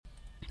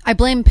I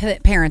blame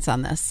parents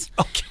on this.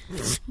 Okay.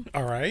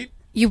 All right.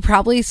 You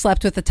probably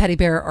slept with a teddy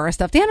bear or a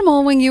stuffed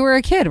animal when you were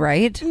a kid,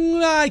 right?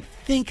 I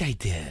think I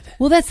did.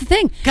 Well, that's the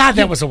thing. God,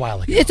 that was a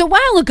while ago. It's a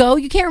while ago.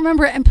 You can't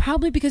remember it. And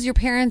probably because your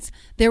parents,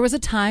 there was a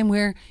time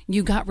where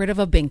you got rid of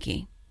a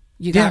binky.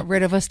 You got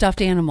rid of a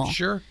stuffed animal.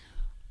 Sure.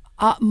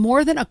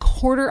 More than a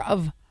quarter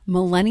of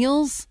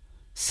millennials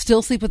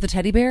still sleep with a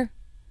teddy bear.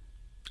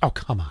 Oh,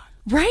 come on.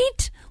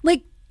 Right?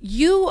 Like,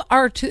 you've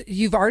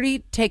already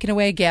taken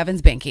away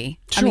Gavin's binky.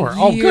 Sure.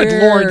 I mean, good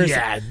Lord. years.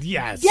 Yeah.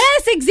 Yes.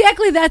 Yes,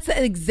 exactly. That's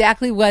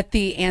exactly what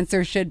the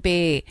answer should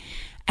be.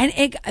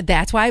 And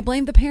that's why I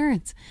blame the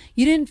parents.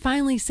 You didn't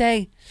finally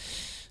say,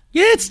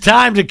 It's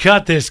time to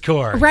cut this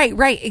cord.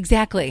 Right,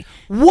 exactly.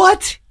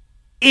 What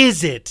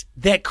is it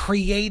that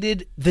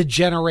created the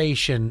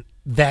generation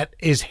that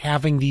is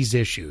having these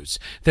issues,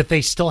 that they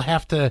still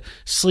have to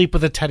sleep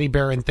with a teddy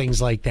bear and things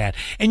like that?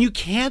 And you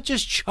can't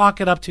just chalk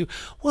it up to,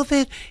 well,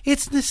 that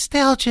it's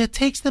nostalgia. It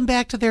takes them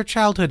back to their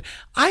childhood.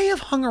 I have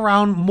hung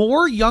around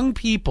more young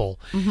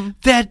people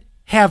that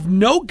have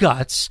no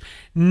guts,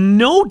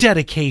 no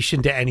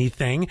dedication to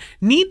anything,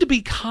 need to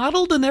be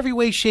coddled in every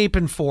way, shape,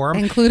 and form.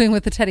 Including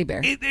with the teddy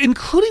bear.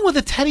 Including with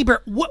a teddy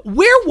bear.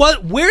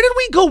 Where did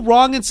we go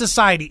wrong in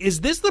society?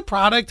 Is this the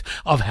product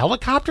of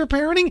helicopter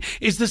parenting?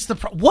 Is this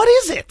what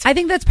is it? I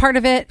think that's part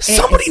of it.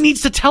 Somebody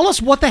needs to tell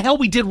us what the hell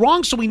we did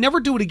wrong so we never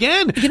do it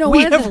again. You know,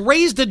 we have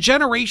raised a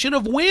generation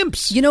of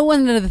wimps. You know,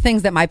 one of the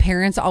things that my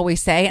parents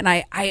always say, and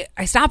I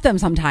stop them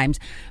sometimes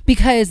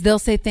because they'll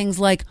say things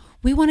like,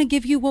 we want to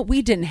give you what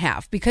we didn't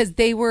have, because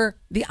they were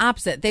the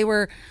opposite. They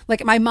were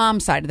like my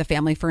mom's side of the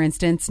family, for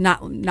instance,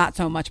 not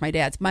so much my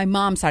dad's. My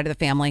mom's side of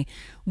the family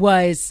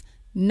was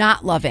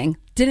not loving,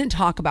 didn't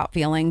talk about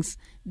feelings,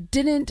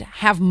 didn't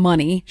have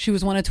money. She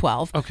was one of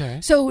 12.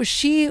 Okay. So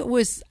she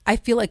was, I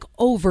feel like,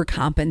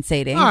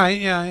 overcompensating. All right,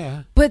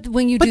 yeah. But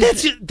when you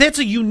that's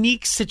a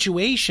unique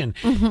situation.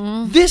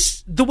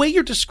 Mm-hmm. The way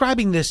you're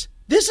describing this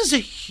is a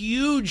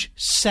huge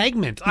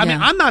segment. I mean,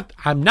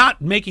 I'm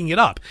not making it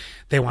up.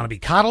 They want to be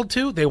coddled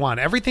to. They want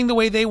everything the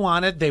way they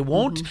want it. They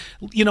won't,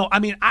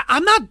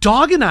 I'm not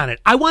dogging on it.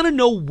 I want to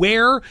know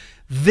where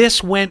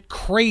this went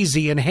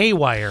crazy and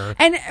haywire.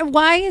 And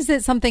why is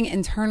it something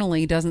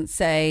internally doesn't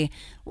say,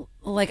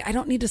 like, I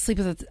don't need to sleep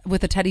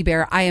with a teddy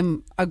bear. I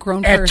am a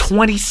grown person. At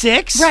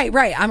 26?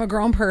 Right. I'm a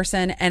grown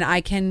person and I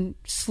can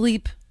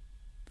sleep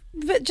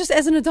just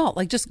as an adult.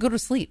 Like, just go to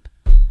sleep.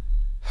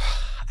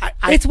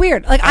 It's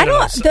weird. Like, I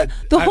don't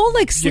the whole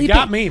like sleeping. You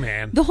got me,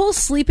 man. The whole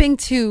sleeping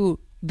to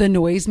the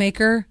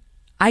noisemaker,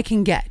 I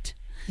can get.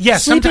 Yeah,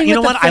 sometimes, you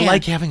know what? I fan.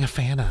 like having a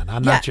fan on.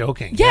 I'm not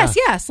joking. Yes,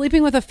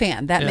 sleeping with a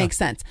fan. That makes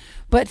sense.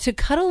 But to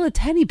cuddle a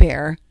teddy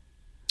bear,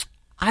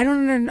 I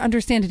don't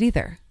understand it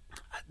either.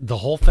 The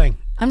whole thing.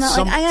 I'm not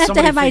I have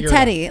to have my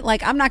teddy.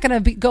 Like, I'm not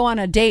going to go on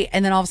a date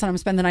and then all of a sudden I'm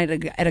spend the night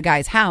at a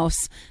guy's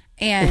house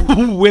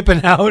and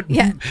whipping out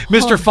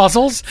Mr.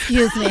 Fuzzles.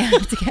 Excuse me, I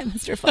have to get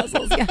Mr.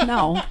 Fuzzles. Yeah,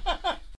 no.